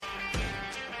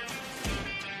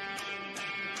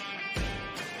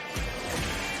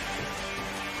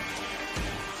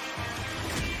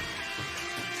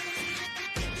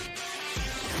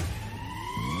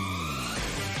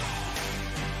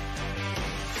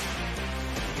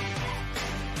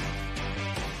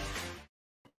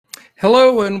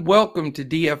Hello and welcome to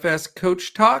DFS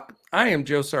Coach Talk. I am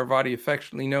Joe Sarvati,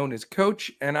 affectionately known as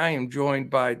Coach, and I am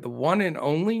joined by the one and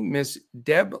only Miss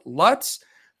Deb Lutz.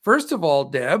 First of all,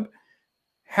 Deb,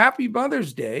 happy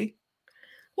Mother's Day.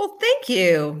 Well, thank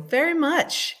you very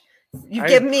much. You've I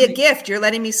given me a gift. You're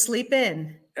letting me sleep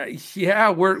in. Yeah,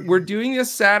 we're doing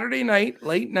this Saturday night,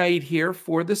 late night here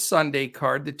for the Sunday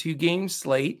card, the 2-game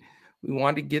slate. We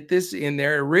wanted to get this in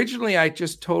there. Originally, I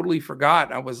just totally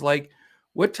forgot. I was like,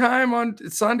 what time on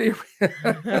Sunday?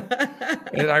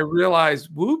 And I realized,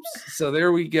 whoops. So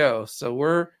there we go.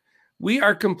 So we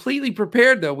are completely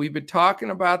prepared, though. We've been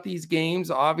talking about these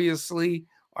games. Obviously,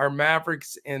 our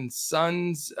Mavericks and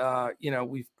Suns,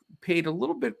 we've paid a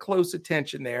little bit close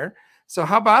attention there. So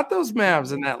how about those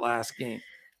Mavs in that last game?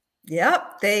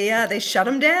 Yep, they shut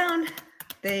them down.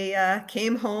 They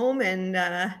came home and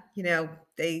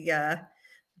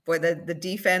the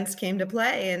defense came to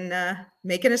play and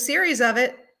making a series of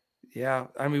it. Yeah,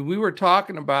 I mean, we were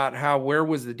talking about where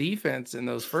was the defense in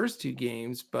those first 2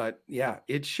 games, but yeah,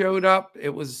 it showed up.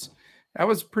 That was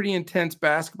pretty intense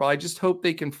basketball. I just hope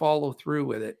they can follow through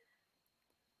with it.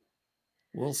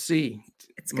 We'll see.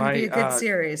 It's going to be a good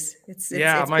series. It's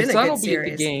my been son a will good be at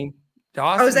the series. game.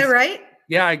 Oh, is that right?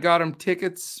 Yeah, I got him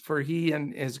tickets for he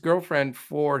and his girlfriend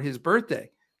for his birthday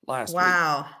last week.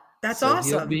 Wow, that's So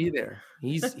awesome. he'll be there.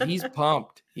 He's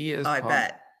pumped. He is pumped.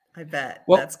 I bet.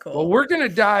 Well, That's cool. Well, we're going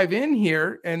to dive in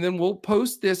here, and then we'll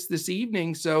post this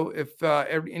evening. So if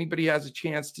anybody has a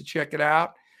chance to check it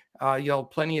out, you'll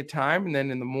have plenty of time. And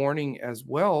then in the morning as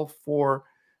well for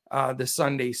the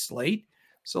Sunday slate.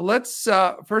 So let's,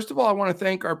 first of all, I want to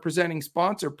thank our presenting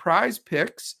sponsor, Prize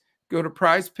Picks. Go to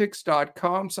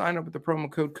prizepicks.com, sign up with the promo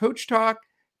code Coach Talk.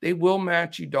 They will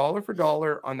match you dollar for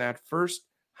dollar on that first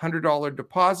 $100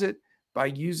 deposit by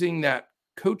using that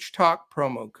Coach Talk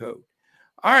promo code.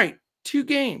 All right, 2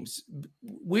 games.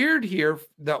 Weird here.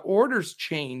 The orders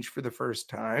change for the first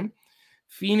time.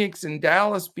 Phoenix and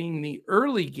Dallas being the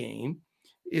early game.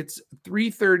 It's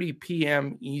 3:30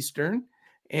 p.m. Eastern.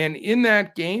 And in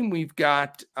that game, we've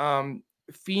got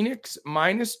Phoenix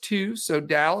 -2. So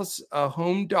Dallas, a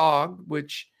home dog,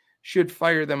 which should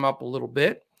fire them up a little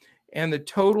bit. And the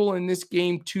total in this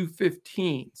game,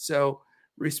 215. So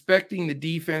respecting the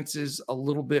defenses a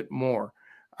little bit more.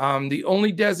 The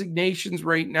only designations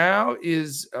right now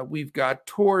is we've got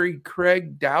Torrey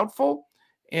Craig doubtful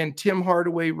and Tim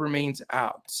Hardaway remains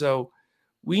out. So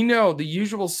we know the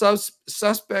usual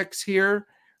suspects here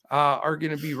are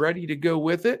going to be ready to go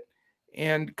with it.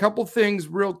 And a couple things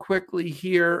real quickly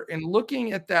here. And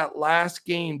looking at that last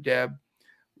game, Deb,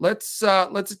 let's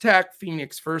attack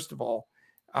Phoenix first of all.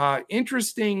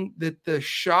 Interesting that the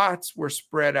shots were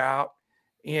spread out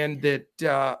and that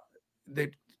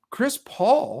Chris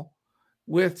Paul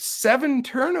with 7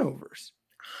 turnovers.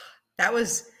 That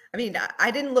was, I mean,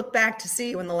 I didn't look back to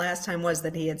see when the last time was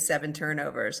that he had 7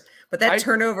 turnovers, but that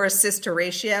turnover assist to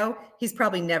ratio, he's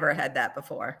probably never had that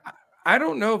before. I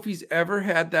don't know if he's ever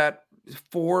had that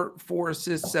 4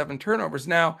 assists, 7 turnovers.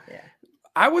 Now, yeah.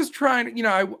 I was trying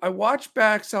to, I watched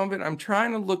back some of it. I'm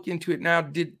trying to look into it now.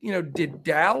 Did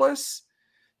Dallas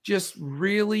just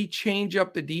really change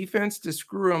up the defense to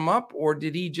screw him up, or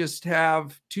did he just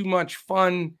have too much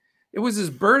fun? It was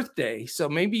his birthday, so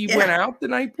maybe he went out the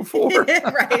night before.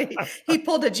 Right. He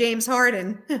pulled a James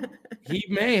Harden. He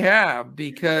may have,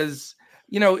 because,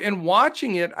 in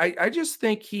watching it, I just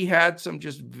think he had some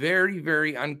just very,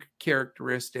 very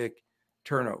uncharacteristic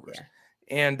turnovers.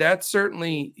 Yeah. And that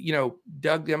certainly,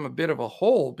 dug them a bit of a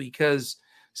hole, because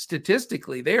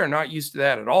statistically they are not used to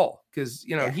that at all, because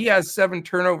he has 7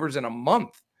 turnovers in a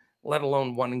month, let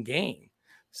alone 1 game.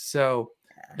 So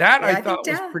that I thought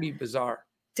was pretty bizarre.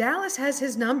 Dallas has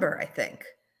his number, I think.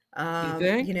 You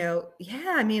think?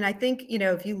 Yeah. I mean, I think,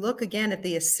 if you look again at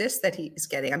the assists that he's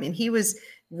getting, I mean, he was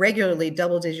regularly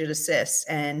double-digit assists,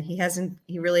 and he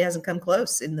really hasn't come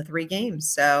close in the 3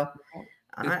 games. So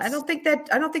I don't think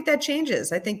that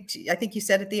changes. I think you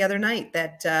said it the other night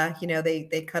that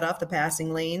they cut off the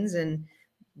passing lanes and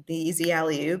the easy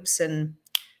alley-oops, and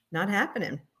not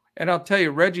happening. And I'll tell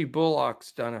you, Reggie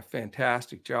Bullock's done a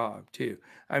fantastic job too.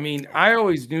 I mean, I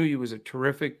always knew he was a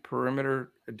terrific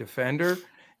perimeter defender,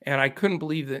 and I couldn't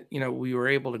believe that we were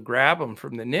able to grab him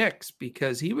from the Knicks,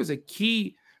 because he was a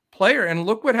key player. And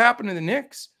look what happened to the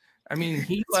Knicks. I mean,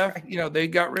 he left. Right. They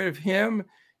got rid of him,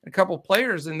 a couple of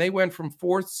players, and they went from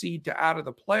 4th seed to out of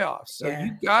the playoffs. So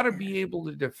you got to be able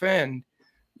to defend,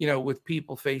 with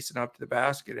people facing up to the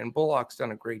basket. And Bullock's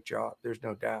done a great job. There's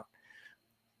no doubt.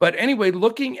 But anyway,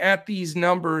 looking at these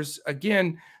numbers,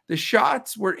 again, the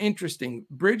shots were interesting.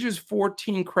 Bridges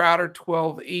 14, Crowder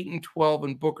 12, Ayton 12,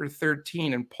 and Booker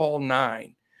 13, and Paul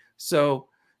 9. So,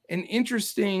 an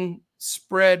interesting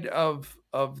spread of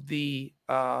the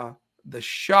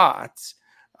shots.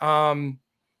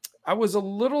 I was a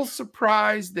little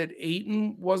surprised that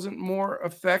Ayton wasn't more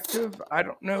effective. I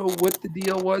don't know what the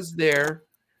deal was there.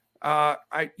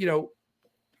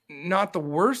 Not the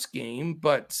worst game,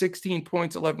 but 16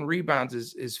 points, 11 rebounds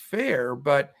is fair,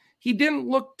 but he didn't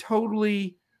look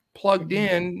totally plugged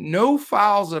in, no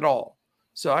fouls at all.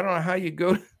 So I don't know how you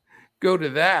go to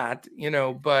that,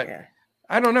 but Yeah.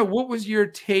 I don't know. What was your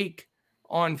take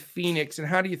on Phoenix, and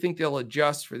how do you think they'll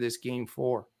adjust for this game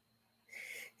 4?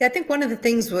 Yeah, I think one of the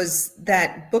things was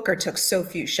that Booker took so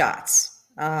few shots.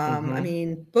 I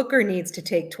mean, Booker needs to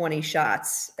take 20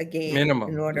 shots a game Minimum,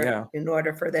 in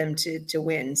order for them to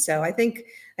win. So I think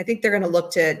they're going to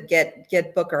look to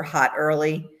get Booker hot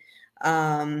early.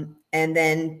 And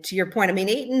then to your point, I mean,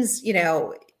 Ayton's,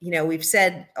 we've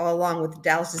said all along with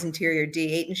Dallas's interior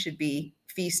D, Ayton should be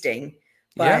feasting,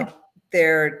 but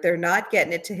they're not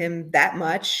getting it to him that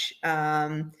much.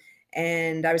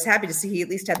 And I was happy to see he at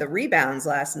least had the rebounds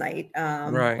last night.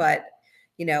 Right. But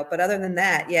other than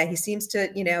that, yeah, he seems to,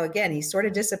 again, he's sort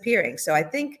of disappearing. So I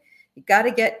think you got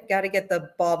to get the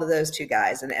ball to those two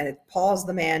guys, and Paul's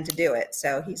the man to do it.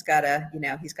 So he's got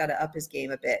to up his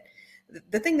game a bit.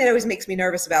 The thing that always makes me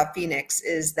nervous about Phoenix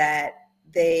is that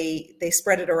they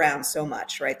spread it around so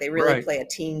much, right? They really play a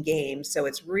team game. So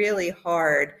it's really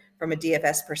hard from a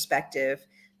DFS perspective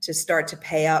to start to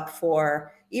pay up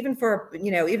even for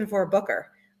a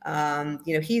Booker.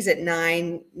 He's at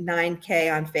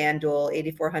 9K on FanDuel,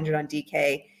 8,400 on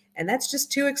DK. And that's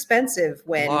just too expensive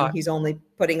when he's only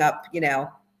putting up,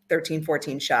 13,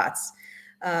 14 shots.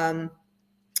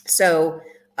 So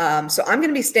I'm going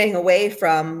to be staying away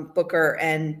from Booker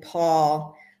and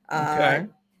Paul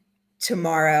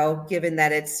tomorrow, given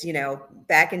that it's,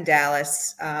 back in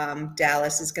Dallas.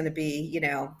 Dallas is going to be,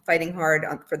 fighting hard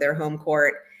for their home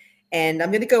court. And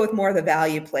I'm going to go with more of the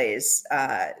value plays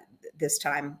this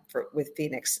time with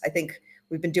Phoenix. I think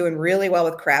we've been doing really well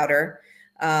with Crowder,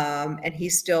 and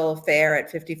he's still fair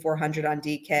at 5,400 on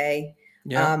DK.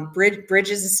 Yeah.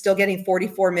 Bridges is still getting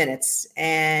 44 minutes.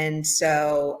 And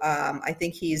so I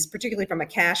think he's, particularly from a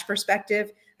cash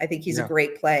perspective, I think he's a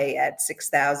great play at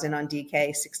 6,000 on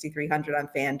DK, 6,300 on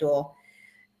FanDuel.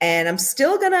 And I'm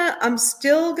still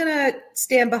gonna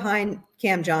stand behind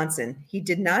Cam Johnson. He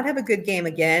did not have a good game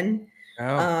again,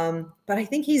 but I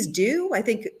think he's due. I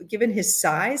think given his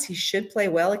size, he should play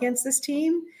well against this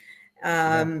team.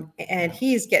 And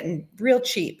he's getting real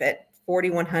cheap at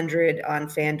 4,100 on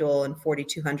FanDuel and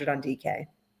 4,200 on DK.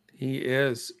 He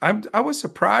is. I was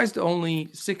surprised only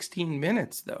 16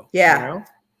 minutes though. Yeah.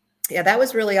 Yeah, that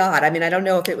was really odd. I mean, I don't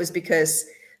know if it was because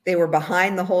they were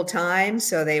behind the whole time,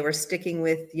 so they were sticking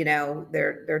with,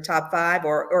 their top five,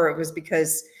 or it was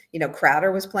because,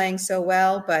 Crowder was playing so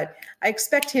well. But I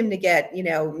expect him to get,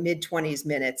 mid-20s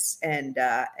minutes and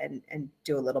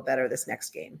do a little better this next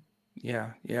game.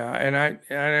 Yeah. And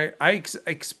I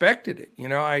expected it.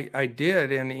 I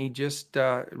did, and he just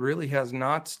really has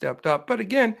not stepped up. But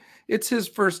again, it's his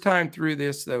first time through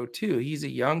this though too. He's a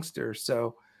youngster,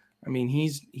 so I mean,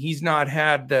 he's not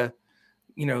had the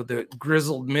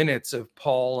grizzled minutes of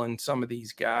Paul and some of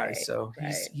these guys. So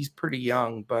he's pretty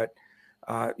young, but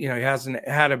he hasn't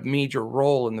had a major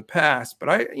role in the past. But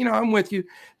I'm with you.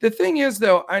 The thing is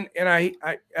though, I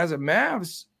as a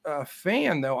Mavs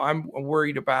fan though, I'm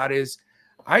worried about is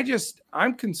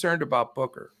I'm concerned about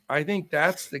Booker. I think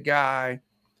that's the guy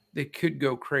that could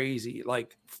go crazy,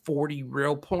 like 40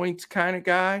 real points kind of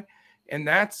guy. And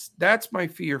that's my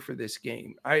fear for this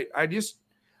game. I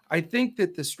think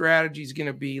that the strategy is going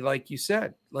to be, like you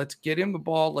said, let's get him the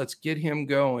ball. Let's get him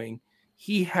going.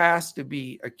 He has to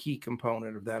be a key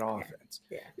component of that offense.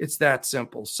 Yeah. It's that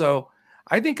simple. So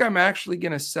I think I'm actually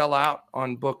going to sell out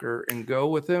on Booker and go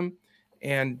with him.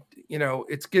 And,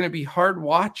 it's going to be hard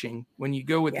watching when you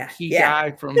go with the key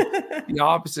guy from the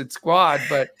opposite squad.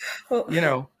 But,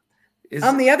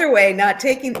 I'm the other way, not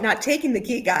taking the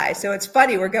key guy. So it's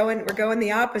funny. We're going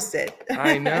the opposite.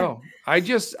 I know. I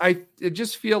just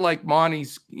feel like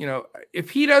Monty's, if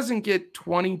he doesn't get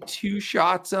 22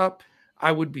 shots up,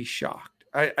 I would be shocked.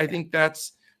 I think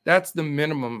that's the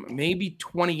minimum, maybe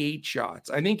 28 shots.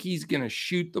 I think he's going to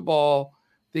shoot the ball.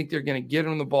 I think they're going to get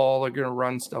him the ball. They're going to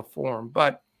run stuff for him,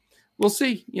 but we'll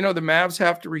see. The Mavs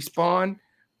have to respond.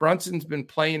 Brunson's been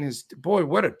playing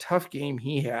what a tough game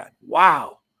he had.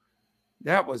 Wow.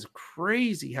 That was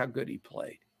crazy how good he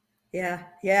played. Yeah.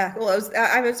 Well,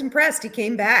 I was impressed. He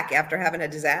came back after having a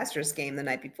disastrous game the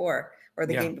night before or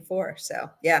the game before. So,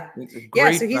 yeah. It's a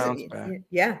great bounce back.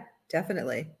 Yeah,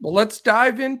 definitely. Well, let's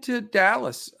dive into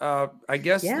Dallas. I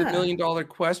guess the $1 million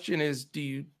question is, do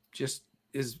you just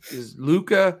is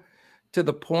Luka to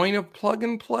the point of plug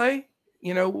and play,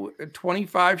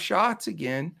 25 shots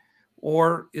again,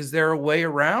 or is there a way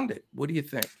around it? What do you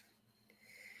think?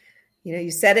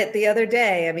 You said it the other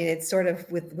day. I mean, it's sort of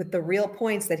with the real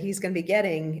points that he's going to be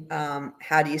getting.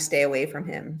 How do you stay away from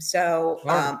him? So,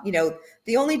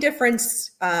 the only difference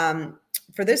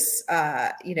for this,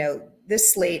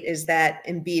 this slate is that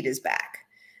Embiid is back.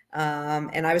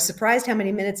 And I was surprised how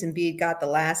many minutes Embiid got the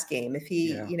last game. If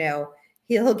he,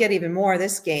 he'll get even more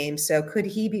this game. So could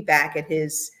he be back at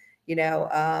his,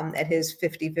 at his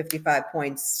 50, 55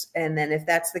 points? And then if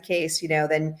that's the case,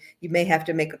 then you may have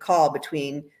to make a call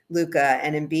between Luka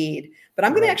and Embiid. But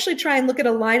I'm going to actually try and look at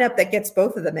a lineup that gets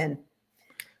both of them in.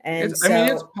 And it's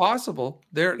possible.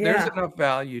 There's enough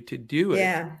value to do it.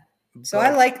 Yeah. So I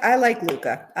like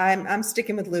Luka. I'm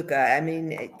sticking with Luka. I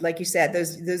mean, like you said,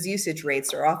 those usage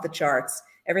rates are off the charts.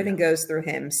 Everything goes through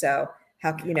him. So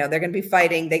how they're going to be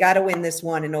fighting. They got to win this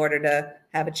one in order to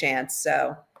have a chance.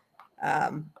 So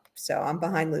I'm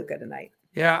behind Luka tonight.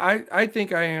 Yeah, I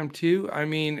think I am too. I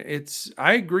mean,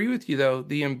 I agree with you though.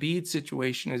 The Embiid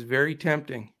situation is very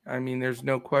tempting. I mean, there's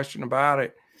no question about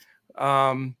it.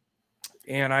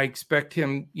 And I expect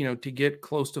him, to get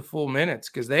close to full minutes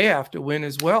because they have to win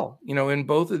as well. In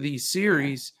both of these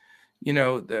series,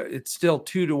 it's still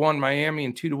 2-1 Miami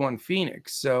and 2-1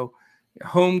 Phoenix. So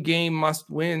home game must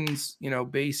wins,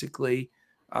 basically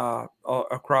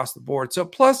across the board. So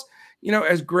plus,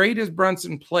 as great as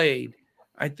Brunson played,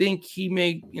 I think he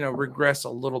may, regress a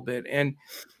little bit. And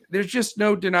there's just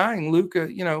no denying Luka,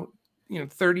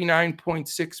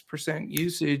 39.6%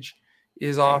 usage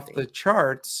is off the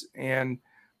charts. And,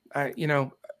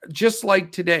 just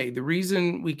like today, the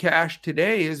reason we cashed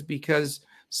today is because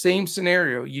same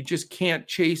scenario. You just can't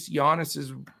chase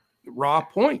Giannis's raw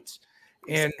points.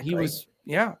 And he was,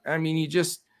 I mean, you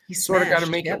sort of got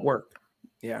to make it work.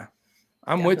 Yeah.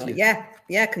 I'm with you.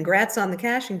 Yeah. Congrats on the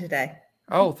cashing today.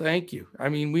 Oh, thank you. I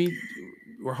mean,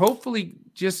 we're hopefully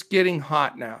just getting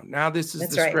hot now. Now this is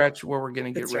the stretch where we're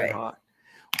going to get red hot.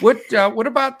 What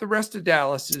about the rest of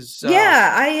Dallas's?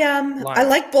 I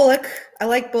like Bullock. I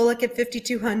like Bullock at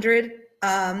 5,200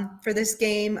 for this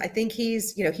game. I think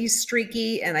he's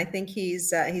streaky, and I think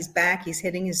he's back. He's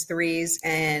hitting his threes,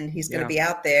 and he's going to be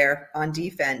out there on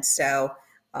defense. So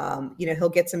he'll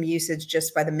get some usage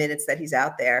just by the minutes that he's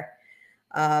out there.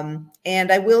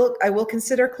 And I will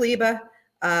consider Kleber.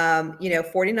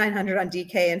 4,900 on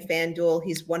DK and FanDuel.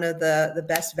 He's one of the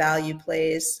best value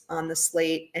plays on the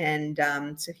slate. And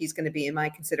so he's going to be in my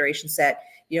consideration set,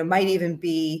 might even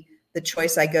be the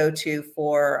choice I go to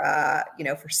for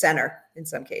center in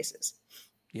some cases.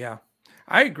 Yeah,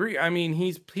 I agree. I mean,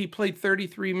 he played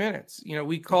 33 minutes.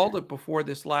 We called it before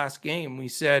this last game. We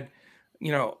said,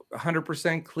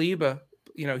 100% Kleber,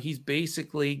 he's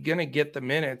basically going to get the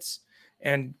minutes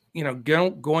and,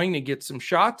 going to get some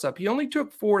shots up. He only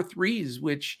took 4 threes,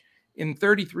 which in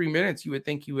 33 minutes, you would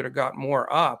think he would have got more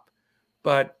up.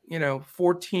 But,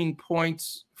 14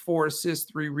 points, 4 assists,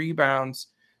 3 rebounds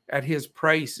at his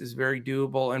price is very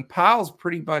doable. And Powell's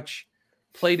pretty much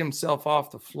played himself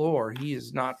off the floor. He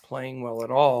is not playing well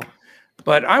at all.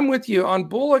 But I'm with you on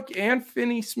Bullock and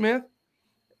Finney-Smith.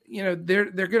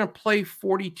 They're going to play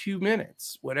 42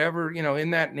 minutes, whatever,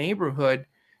 in that neighborhood.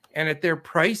 And at their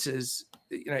prices,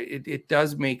 it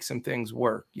does make some things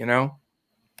work,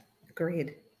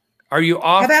 Agreed. Are you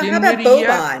off? How about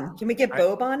Boban? Yet? Can we get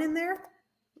Boban in there?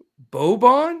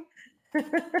 Boban?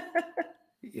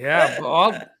 Yeah,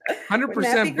 100%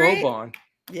 Boban.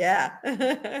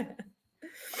 Yeah.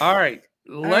 All right.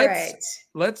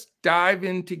 Let's dive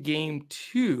into game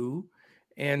 2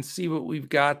 and see what we've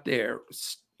got there.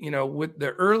 With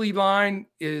the early line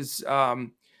is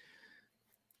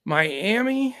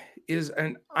Miami is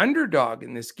an underdog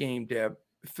in this game, Deb.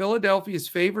 Philadelphia is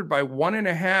favored by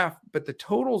 1.5, but the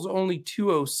total's only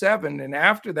 207. And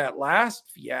after that last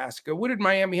fiasco, what did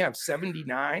Miami have?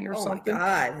 79 or something? Oh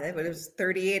my God. It was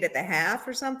 38 at the half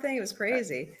or something. It was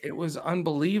crazy. It was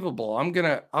unbelievable.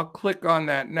 I'll click on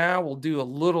that now. We'll do a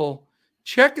little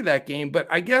check of that game. But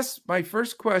I guess my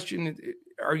first question,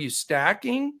 are you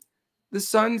stacking the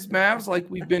Suns Mavs like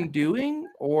we've been doing?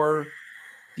 Or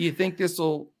do you think this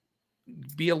will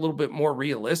be a little bit more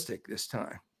realistic this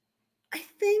time? I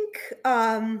think,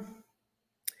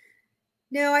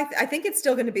 no, I think it's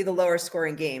still going to be the lower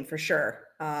scoring game for sure.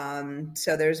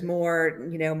 So there's more,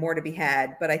 more to be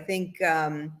had, but I think,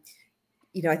 I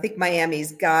think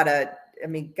Miami's gotta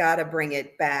bring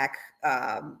it back,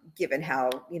 given how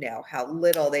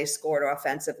little they scored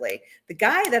offensively. The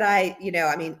guy that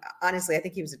honestly, I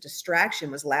think he was a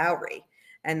distraction was Lowry.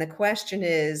 And the question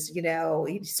is,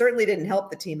 he certainly didn't help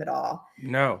the team at all.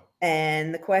 No.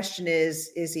 And the question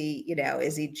is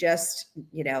he just,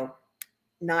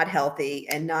 not healthy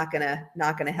and not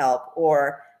gonna help,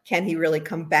 or can he really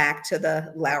come back to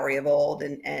the Lowry of old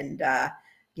and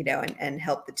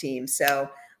help the team? So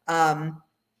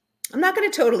I'm not going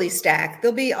to totally stack.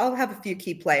 I'll have a few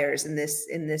key players in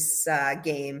this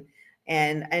game,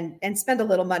 and spend a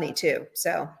little money too.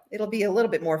 So it'll be a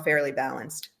little bit more fairly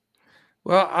balanced.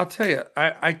 Well, I'll tell you,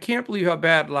 I can't believe how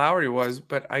bad Lowry was,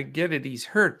 but I get it. He's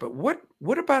hurt. But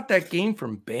what about that game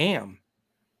from Bam?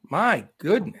 My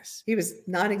goodness. He was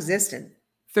non-existent.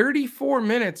 34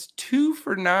 minutes, 2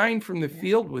 for 9 from the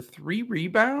field with 3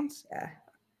 rebounds. Yeah.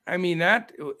 I mean,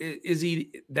 is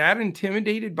he that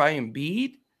intimidated by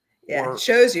Embiid? Yeah,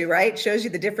 shows you, right? Shows you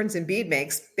the difference Embiid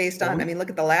makes based on, look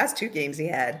at the last 2 games he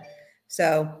had.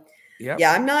 So,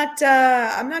 yeah, I'm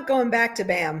not going back to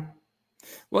Bam.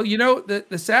 Well,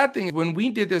 the sad thing is when we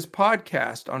did this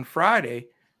podcast on Friday,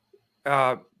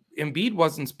 Embiid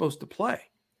wasn't supposed to play.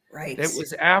 Right. It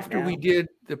was after we did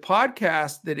the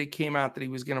podcast that it came out that he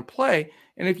was going to play.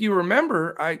 And if you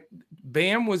remember,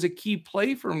 Bam was a key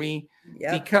play for me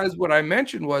because what I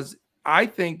mentioned was I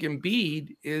think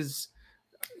Embiid is,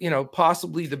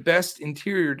 possibly the best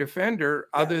interior defender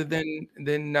other than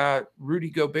Rudy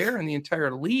Gobert in the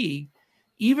entire league,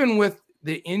 even with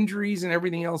the injuries and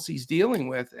everything else he's dealing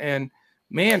with. And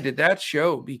man, did that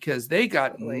show, because they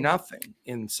got nothing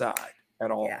inside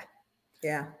at all.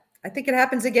 Yeah. I think it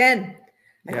happens again.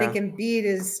 I think Embiid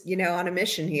is, on a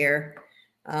mission here.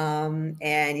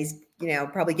 And he's,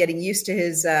 probably getting used to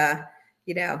his,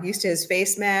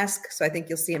 face mask. So I think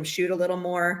you'll see him shoot a little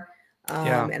more.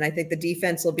 And I think the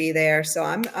defense will be there. So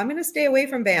I'm going to stay away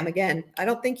from Bam again. I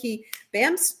don't think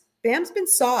Bam's been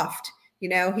soft.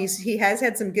 He has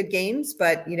had some good games,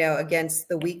 but, against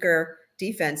the weaker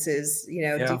defenses,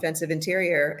 defensive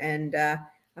interior. And I'm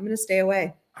going to stay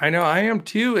away. I know, I am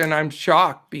too, and I'm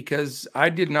shocked because I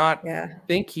did not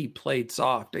think he played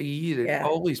soft. He had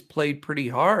always played pretty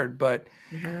hard, but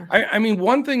I mean,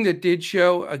 one thing that did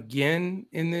show again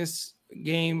in this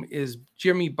game is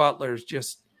Jimmy Butler's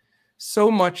just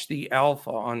so much the alpha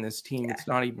on this team. It's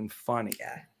not even funny.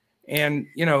 And,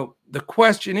 the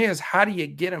question is, how do you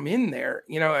get him in there?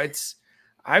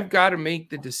 I've got to make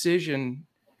the decision,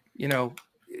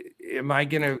 am I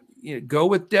going to go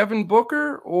with Devin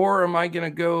Booker, or am I going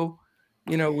to go,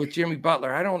 with Jimmy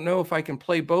Butler? I don't know if I can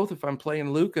play both if I'm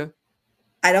playing Luka.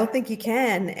 I don't think you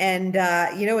can. And,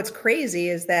 what's crazy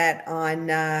is that on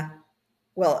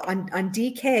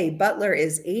DK, Butler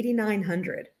is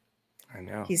 8,900. I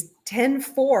know. He's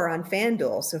 10-4 on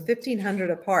FanDuel, so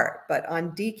 1,500 apart. But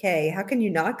on DK, how can you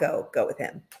not go with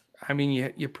him? I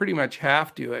mean, you pretty much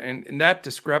have to, and that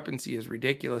discrepancy is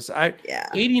ridiculous.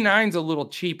 89 is a little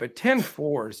cheap. A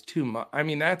 10-4 is too much. I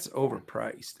mean, that's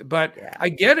overpriced. But I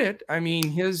get it. I mean,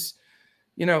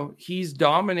 he's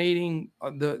dominating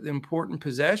the important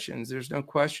possessions. There's no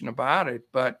question about it.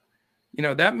 But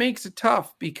that makes it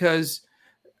tough because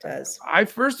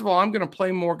first of all, I'm going to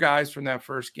play more guys from that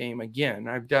first game again.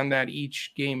 I've done that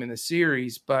each game in the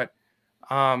series, but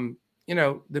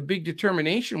the big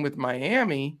determination with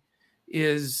Miami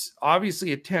is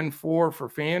obviously a 10-4 for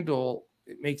FanDuel.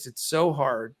 It makes it so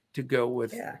hard to go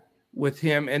with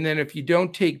him. And then if you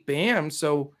don't take Bam,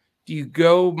 so do you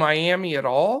go Miami at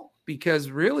all?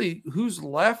 Because really, who's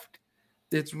left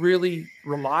that's really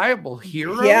reliable?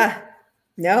 Hero? Yeah.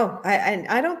 No,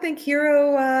 I don't think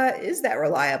Hero is that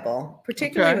reliable,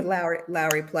 particularly with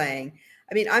Lowry playing.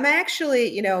 I mean, I'm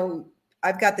actually,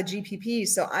 I've got the GPP,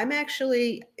 so I'm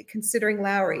actually considering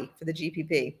Lowry for the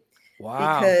GPP.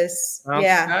 Wow. Because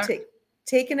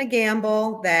taking a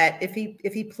gamble that if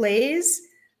he plays,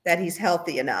 that he's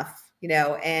healthy enough,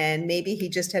 and maybe he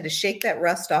just had to shake that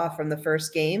rust off from the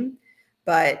first game.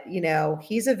 But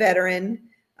he's a veteran,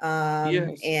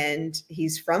 and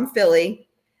he's from Philly,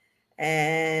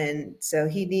 and so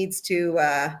he needs to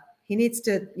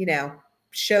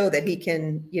show that he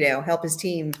can help his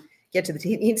team get to the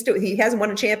team. He hasn't won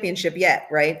a championship yet,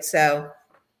 right? So.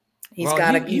 He's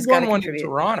got one in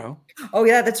Toronto. Oh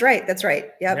yeah, that's right.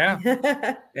 Yep.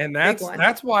 Yeah. And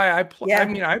that's why I play. I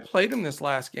mean, I played him this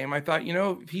last game. I thought,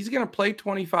 if he's going to play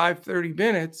 25, 30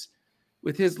 minutes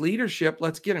with his leadership,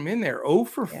 let's get him in there. 0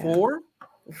 for 4.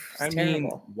 I mean,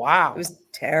 wow. It was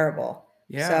terrible.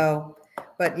 Yeah.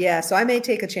 So I may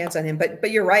take a chance on him,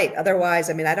 but you're right. Otherwise,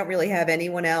 I mean, I don't really have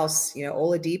anyone else,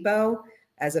 Oladipo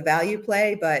as a value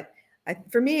play, but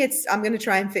for me, I'm going to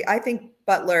try and I think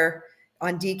Butler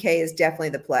on DK is definitely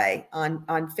the play. On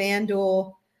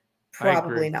FanDuel,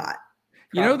 probably not.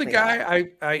 The guy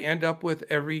I end up with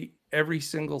every every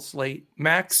single slate?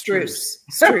 Max Strus.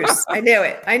 Strus. I knew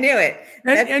it.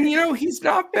 And he's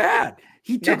not bad.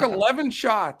 He took No. 11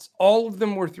 shots. All of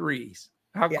them were threes.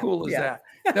 How cool is that?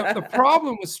 The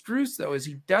problem with Strus, though, is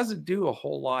he doesn't do a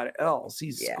whole lot else.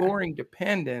 He's scoring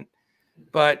dependent,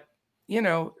 but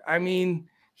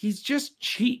he's just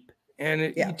cheap.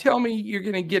 And you tell me you're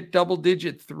going to get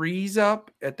double-digit threes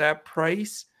up at that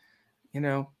price,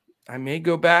 I may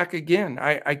go back again.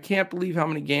 I can't believe how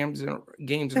many games in a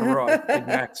row I played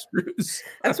Max Strus.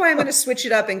 That's why I'm going to switch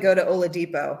it up and go to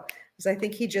Oladipo, because I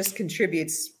think he just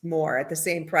contributes more at the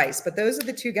same price. But those are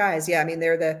the two guys. Yeah, I mean,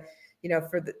 they're the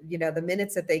the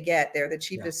minutes that they get, they're the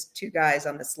cheapest two guys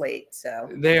on the slate. So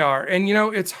they are. And,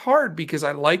 it's hard because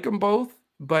I like them both,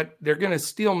 but they're going to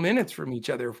steal minutes from each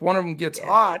other. If one of them gets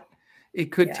hot,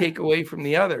 it could take away from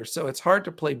the other. So it's hard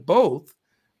to play both.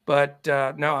 But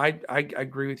no, I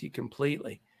agree with you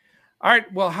completely. All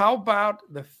right. Well, how about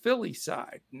the Philly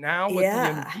side? Now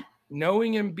with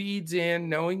knowing Embiid's in,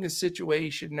 knowing the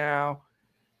situation now,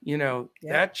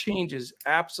 that changes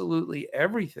absolutely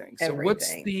everything. So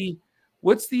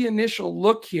what's the initial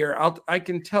look here? I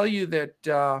can tell you that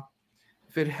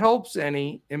if it helps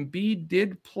any, Embiid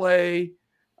did play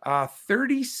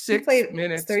 36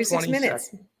 minutes. 36 minutes.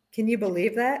 Seconds. Can you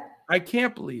believe that? I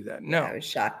can't believe that. No. I was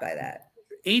shocked by that.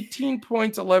 18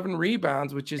 points, 11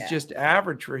 rebounds, which is just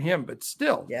average for him, but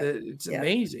still, it's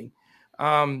amazing.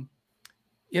 It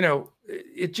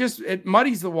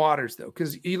muddies the waters, though,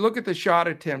 because you look at the shot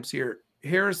attempts here.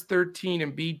 Harris 13,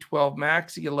 Embiid 12,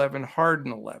 Maxey 11,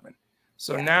 Harden 11.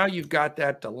 So now you've got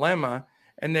that dilemma.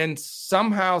 And then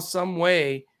somehow, some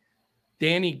way,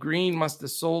 Danny Green must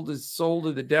have sold his soul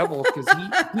to the devil because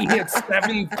he hit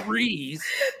 7 threes.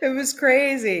 It was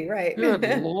crazy, right?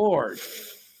 Good Lord.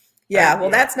 Yeah, well,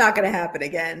 that's not going to happen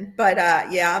again. But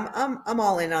I'm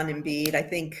all in on Embiid. I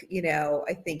think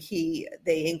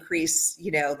they increase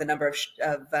the number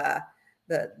of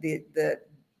the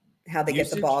how they usage?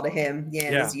 Get the ball to him,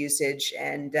 his usage,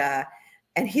 and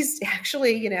he's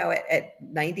actually at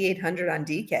 9,800 on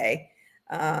DK,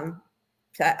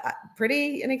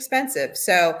 pretty inexpensive.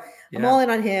 So I'm all in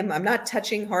on him. I'm not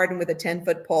touching Harden with a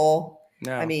 10-foot pole.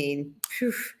 No. I mean,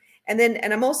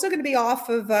 and I'm also going to be off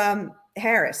of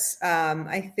Harris.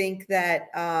 I think that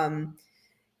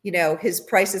his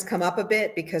price has come up a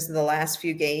bit because of the last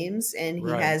few games, and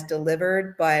he has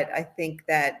delivered. But I think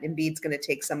that Embiid's going to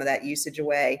take some of that usage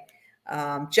away,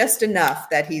 just enough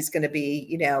that he's going to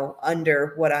be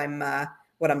under what I'm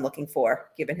looking for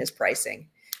given his pricing.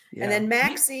 Yeah. And then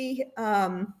Maxey,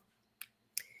 I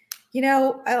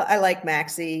like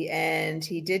Maxey, and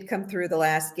he did come through the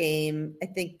last game. I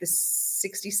think the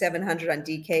 6,700 on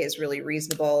DK is really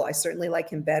reasonable. I certainly like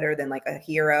him better than like a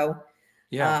Hero.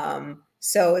 Yeah.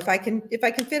 So if I can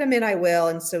fit him in, I will.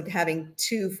 And so having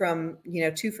two from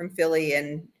Philly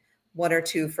and 1 or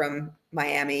 2 from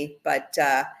Miami, but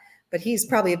he's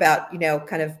probably about,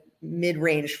 kind of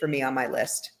mid-range for me on my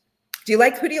list. Who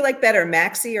do you like better,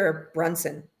 Maxey or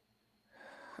Brunson?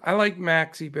 I like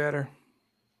Maxey better.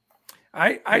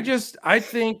 I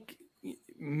think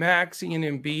Maxey and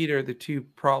Embiid are the two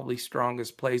probably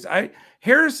strongest plays.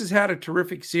 Harris has had a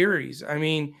terrific series. I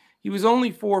mean, he was only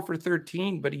 4 for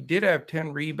 13, but he did have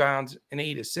 10 rebounds and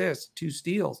 8 assists, 2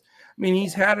 steals. I mean,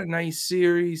 he's had a nice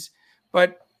series,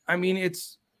 but I mean,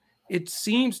 it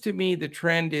seems to me the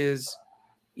trend is,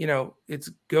 it's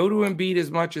go to Embiid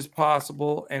as much as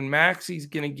possible, and Maxey's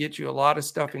going to get you a lot of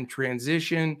stuff in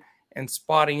transition and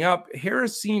spotting up.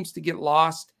 Harris seems to get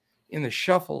lost in the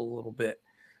shuffle a little bit.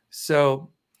 So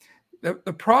the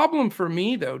problem for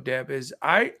me, though, Deb, is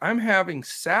I'm having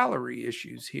salary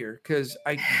issues here because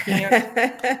I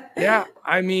can't.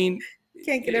 I mean,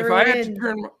 can't get if I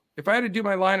had to do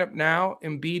my lineup now,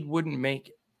 Embiid wouldn't make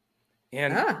it.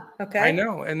 And okay. I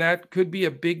know, and that could be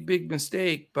a big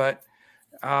mistake, but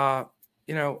I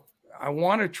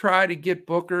want to try to get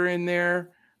Booker in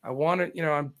there. I want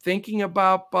to, I'm thinking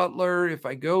about Butler. If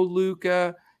I go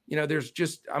Luka, I'm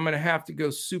going to have to go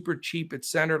super cheap at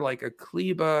center, like a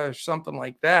Kleba or something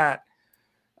like that.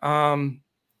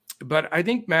 But I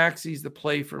think Maxey's the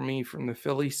play for me from the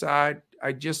Philly side.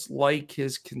 I just like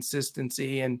his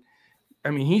consistency. And I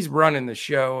mean, he's running the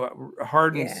show.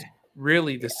 Harden's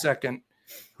really the second.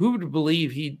 Who would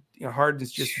believe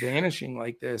Harden's just vanishing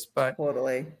like this? But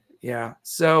totally. Yeah.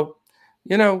 So,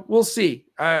 we'll see.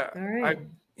 All right.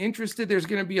 I'm interested. There's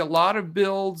going to be a lot of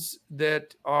builds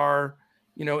that are,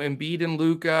 Embiid and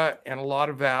Luka and a lot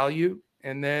of value.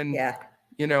 And then,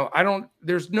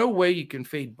 there's no way you can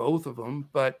fade both of them,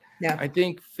 but I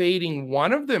think fading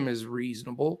one of them is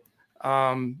reasonable.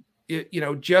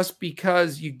 Just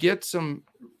because you get some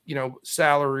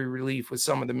salary relief with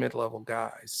some of the mid-level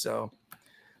guys. So,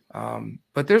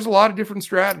 but there's a lot of different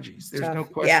strategies. There's no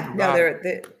question about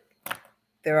it.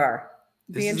 There are.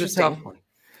 This is a tough one.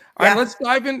 All right,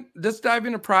 let's dive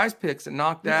into Prize Picks and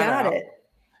knock that out. You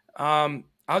got it.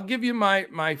 I'll give you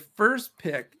my first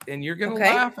pick, and you're going to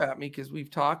laugh at me because we've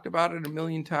talked about it a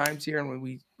million times here, and when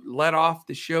we let off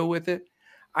the show with it,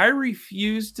 I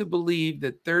refuse to believe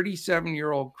that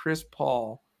 37-year-old Chris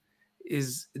Paul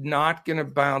is not going to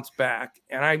bounce back,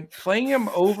 and I'm playing him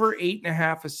over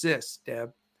 8.5 assists,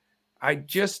 Deb. I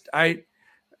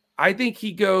think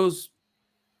he goes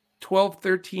 12,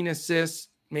 13 assists,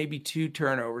 maybe 2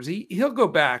 turnovers. He'll go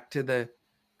back to the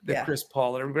Chris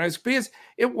Paul that everybody knows, because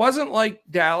it wasn't like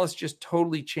Dallas just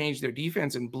totally changed their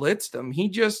defense and blitzed them. He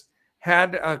just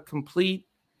had a complete,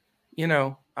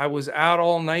 I was out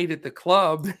all night at the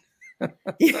club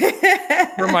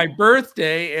for my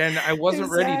birthday and I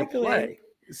wasn't ready to play.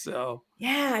 So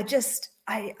yeah,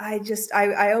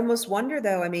 I almost wonder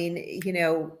though. I mean,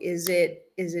 is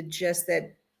it just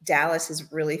that Dallas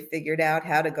has really figured out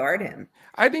how to guard him?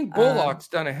 I think Bullock's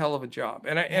done a hell of a job,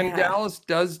 and Dallas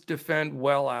does defend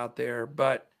well out there.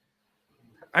 But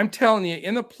I'm telling you,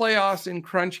 in the playoffs, in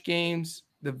crunch games,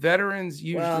 the veterans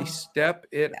usually step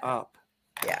it up.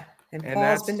 Yeah, and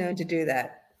Paul's been known to do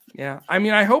that. Yeah, I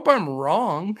mean, I hope I'm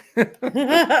wrong.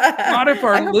 Not if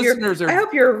our listeners are. I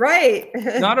hope you're right.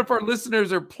 Not if our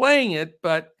listeners are playing it,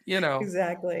 but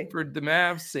exactly for the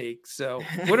Mavs' sake. So,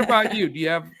 what about you?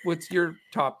 What's your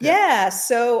top pick? Yeah,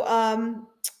 so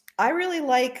I really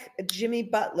like Jimmy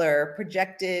Butler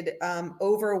projected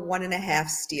over 1.5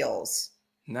 steals.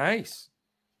 Nice.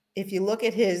 If you look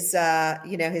at his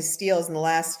his steals in the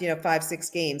last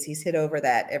 5-6 games, he's hit over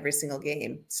that every single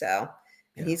game. So.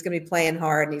 And he's going to be playing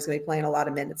hard, and he's going to be playing a lot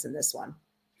of minutes in this one.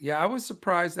 Yeah, I was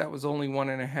surprised that was only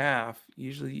 1.5.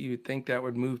 Usually you would think that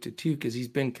would move to 2 because he's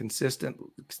been consistent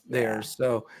there. Yeah.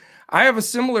 So I have a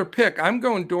similar pick. I'm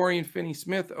going Dorian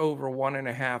Finney-Smith over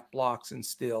 1.5 blocks and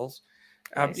steals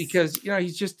because,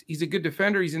 he's a good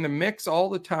defender. He's in the mix all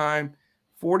the time,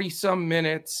 40-some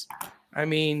minutes. I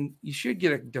mean, you should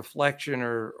get a deflection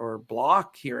or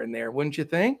block here and there, wouldn't you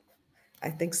think?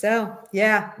 I think so.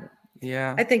 Yeah.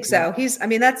 Yeah, I think so.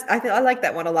 I like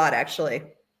that one a lot, actually.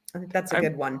 I think that's a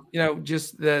good one.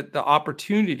 Just the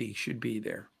opportunity should be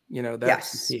there.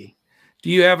 That's the key. Do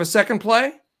you have a second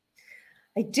play?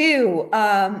 I do.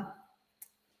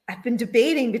 I've been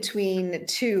debating between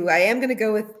 2. I am going to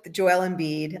go with Joel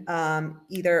Embiid,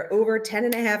 either over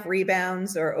 10.5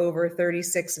 rebounds or over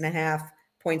 36.5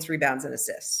 points, rebounds, and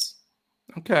assists.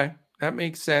 Okay, that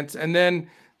makes sense. And then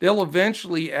they'll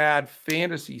eventually add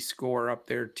fantasy score up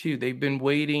there too. They've been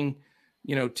waiting,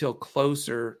 till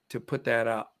closer to put that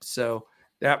up. So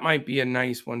that might be a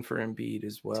nice one for Embiid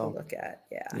as well. To look at,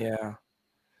 yeah. Yeah.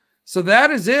 So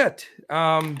that is it.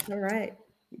 All right.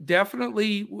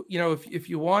 Definitely, if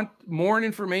you want more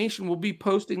information, we'll be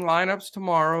posting lineups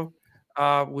tomorrow,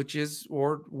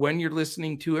 or when you're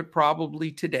listening to it,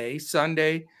 probably today,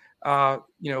 Sunday.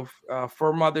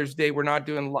 For Mother's Day, we're not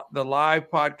doing the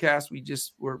live podcast.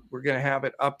 We're going to have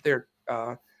it up there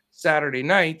Saturday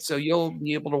night. So you'll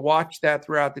be able to watch that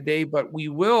throughout the day, but we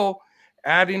will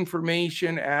add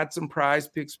information, add some Prize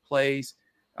Picks plays,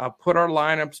 put our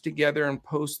lineups together and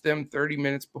post them 30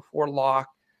 minutes before lock.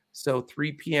 So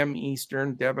 3 p.m.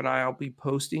 Eastern, Deb and I will be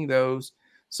posting those.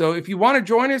 So if you want to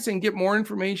join us and get more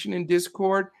information in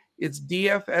Discord, it's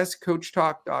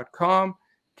dfscoachtalk.com.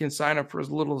 Can sign up for as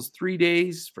little as 3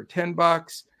 days for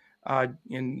 $10,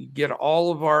 and you get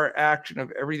all of our action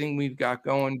of everything we've got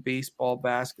going: baseball,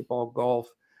 basketball, golf,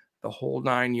 the whole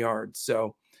 9 yards.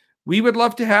 So we would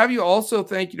love to have you. Also,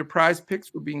 thank you to Prize Picks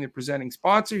for being the presenting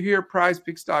sponsor here.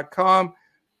 PrizePicks.com.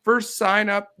 First sign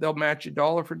up, they'll match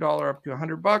 $1 for $1 up to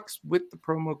 $100 with the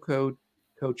promo code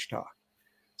Coach Talk.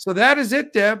 So that is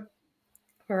it, Deb.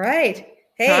 All right.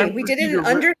 Hey, we did it in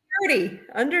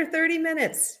under 30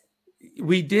 minutes.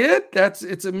 We did?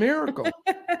 It's a miracle.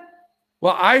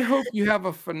 Well, I hope you have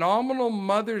a phenomenal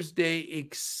Mother's Day,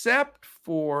 except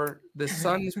for the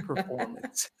son's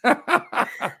performance.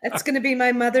 That's going to be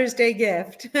my Mother's Day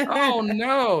gift. Oh,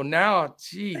 no. Now I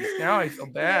feel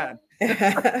bad.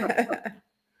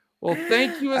 Well,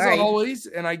 thank you as always.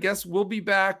 And I guess we'll be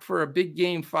back for a big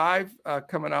Game 5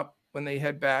 coming up when they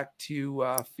head back to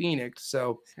Phoenix.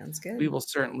 So sounds good. We will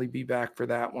certainly be back for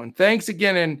that one. Thanks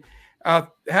again. And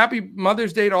happy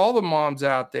Mother's Day to all the moms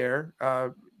out there.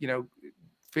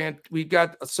 We've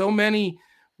got so many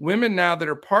women now that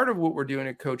are part of what we're doing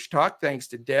at Coach Talk, thanks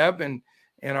to Deb and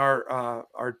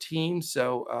our team.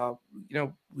 So,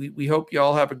 we hope you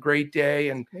all have a great day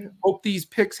and hope these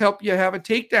picks help you have a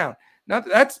takedown. Not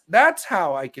that's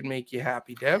how I can make you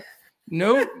happy, Deb.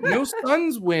 No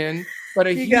Suns win, but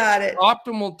a You huge got it.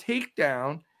 optimal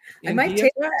takedown I in might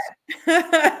take DFS.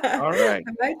 that. All right.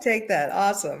 I might take that.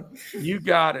 Awesome. You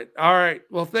got it. All right.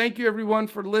 Well, thank you everyone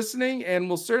for listening, and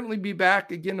we'll certainly be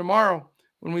back again tomorrow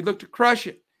when we look to crush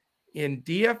it in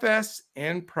DFS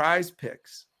and Prize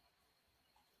Picks.